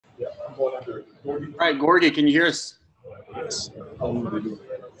right, Gorgui, can you hear us? Yes. All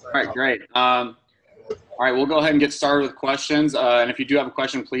right, great. All right, we'll go ahead and get started with questions. And if you do have a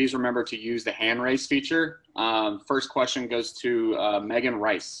question, please remember to use the hand raise feature. First question goes to Megan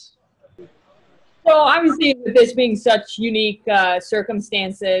Rice. So obviously with this being such unique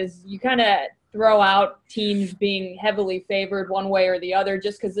circumstances, you kind of throw out teams being heavily favored one way or the other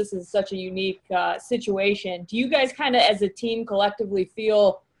just because this is such a unique situation. Do you guys kind of as a team collectively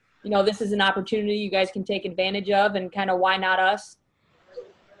feel, this is an opportunity you guys can take advantage of and kind of why not us?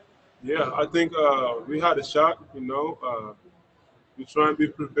 Yeah, I think we had a shot, we try and be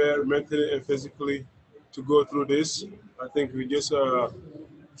prepared mentally and physically to go through this. I think we just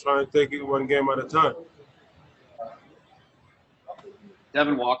try and take it one game at a time.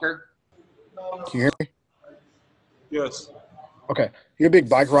 Devin Walker. Can you hear me? Yes. Okay. You're a big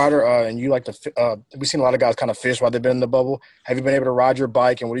bike rider, and you like to we've seen a lot of guys kind of fish while they've been in the bubble. Have you been able to ride your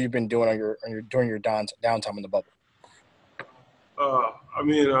bike, and what have you been doing during your downtime in the bubble?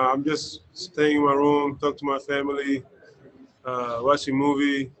 I'm just staying in my room, talk to my family, watching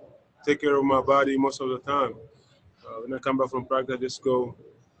movie, take care of my body most of the time. When I come back from practice, I just go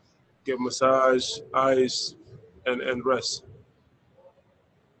get massage, ice, and rest.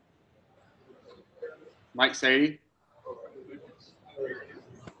 Mike Sadie.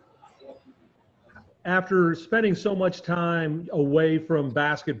 After spending so much time away from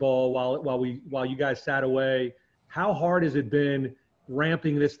basketball while you guys sat away, how hard has it been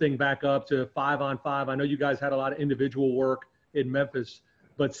ramping this thing back up to 5-on-5? I know you guys had a lot of individual work in Memphis,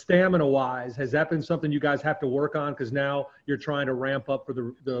 but stamina-wise, has that been something you guys have to work on because now you're trying to ramp up for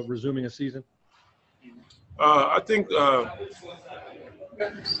the resuming a season? I think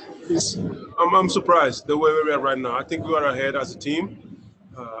I'm surprised the way we're at right now. I think we are ahead as a team.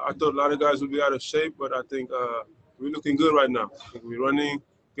 I thought a lot of guys would be out of shape, but I think we're looking good right now. I think we're running,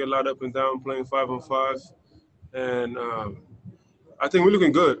 get a lot up and down, playing 5-on-5. And I think we're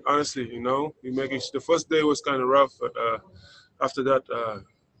looking good, honestly. We making the first day was kind of rough, but after that,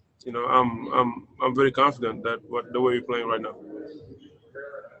 I'm very confident that the way we're playing right now.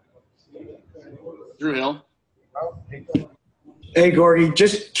 Drew Hill. Hey, Gorgui,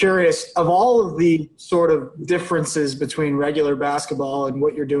 just curious, of all of the sort of differences between regular basketball and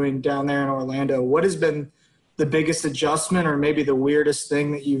what you're doing down there in Orlando, what has been the biggest adjustment or maybe the weirdest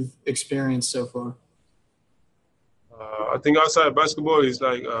thing that you've experienced so far? I think outside of basketball is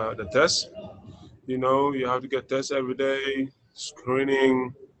like the tests. You have to get tests every day,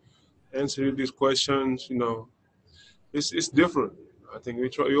 screening, answering these questions. It's different. I think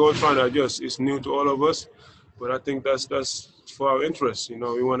we're all trying to adjust. It's new to all of us, but I think that's for our interest.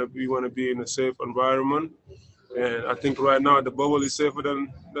 We want to be in a safe environment, and I think right now the bubble is safer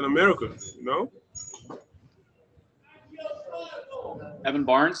than America. Evan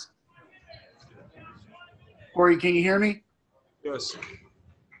Barnes. Corey, can you hear me? Yes.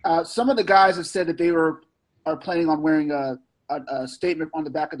 Some of the guys have said that they are planning on wearing a statement on the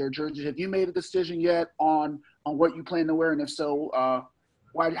back of their jerseys. Have you made a decision yet on what you plan to wear, and if so,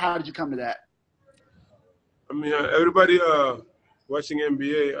 how did you come to that? Everybody watching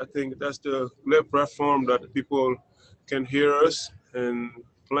NBA, I think that's the platform that people can hear us, and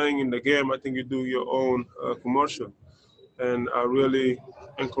playing in the game, I think you do your own commercial. And I really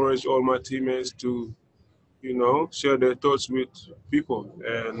encourage all my teammates to, share their thoughts with people.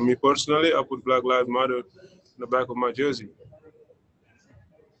 And me personally, I put Black Lives Matter in the back of my jersey.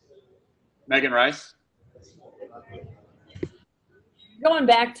 Megan Rice. Going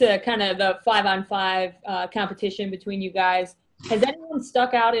back to kind of the 5-on-5 competition between you guys, has anyone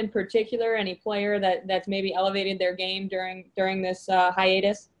stuck out in particular, any player that's maybe elevated their game during this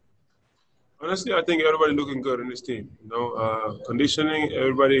hiatus? Honestly, I think everybody looking good in this team. Conditioning,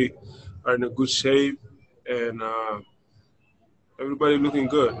 everybody are in a good shape, and everybody looking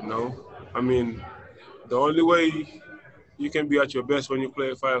good. The only way you can be at your best when you play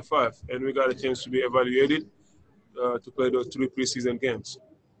 5-on-5, and we got a chance to be evaluated to play those 3 preseason games.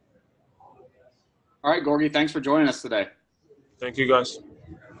 All right, Gorgui, thanks for joining us today. Thank you, guys.